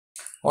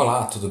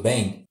Olá, tudo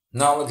bem?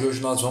 Na aula de hoje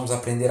nós vamos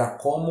aprender a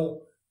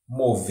como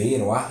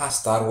mover ou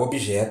arrastar o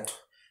objeto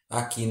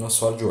aqui no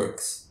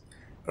Solidworks.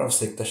 Para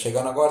você que está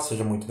chegando agora,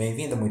 seja muito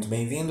bem-vinda, muito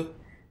bem-vindo.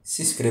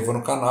 Se inscreva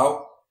no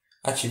canal,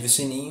 ative o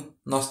sininho.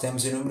 Nós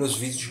temos inúmeros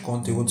vídeos de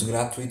conteúdos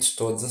gratuitos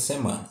todas as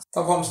semanas.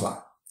 Então vamos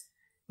lá.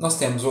 Nós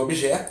temos o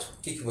objeto.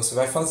 O que você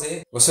vai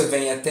fazer? Você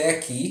vem até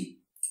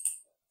aqui,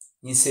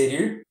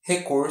 inserir,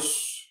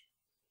 recursos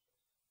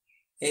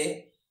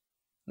e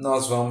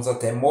nós vamos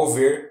até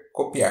mover,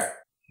 copiar.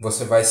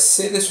 Você vai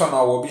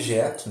selecionar o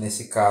objeto,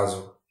 nesse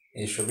caso,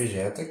 este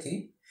objeto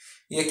aqui.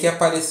 E aqui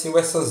apareceu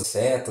essas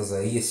setas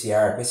aí, esse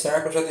arco. Esse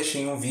arco eu já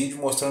deixei em um vídeo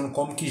mostrando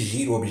como que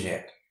gira o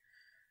objeto.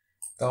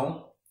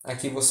 Então,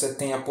 aqui você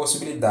tem a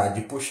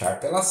possibilidade de puxar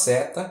pela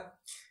seta,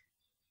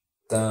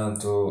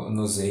 tanto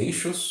nos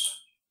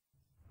eixos,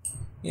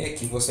 e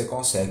aqui você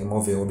consegue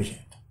mover o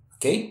objeto,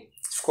 ok?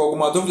 Se ficou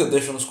alguma dúvida,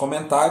 deixa nos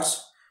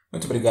comentários.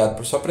 Muito obrigado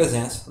por sua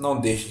presença. Não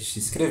deixe de se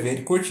inscrever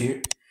e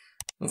curtir.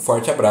 Um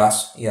forte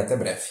abraço e até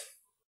breve.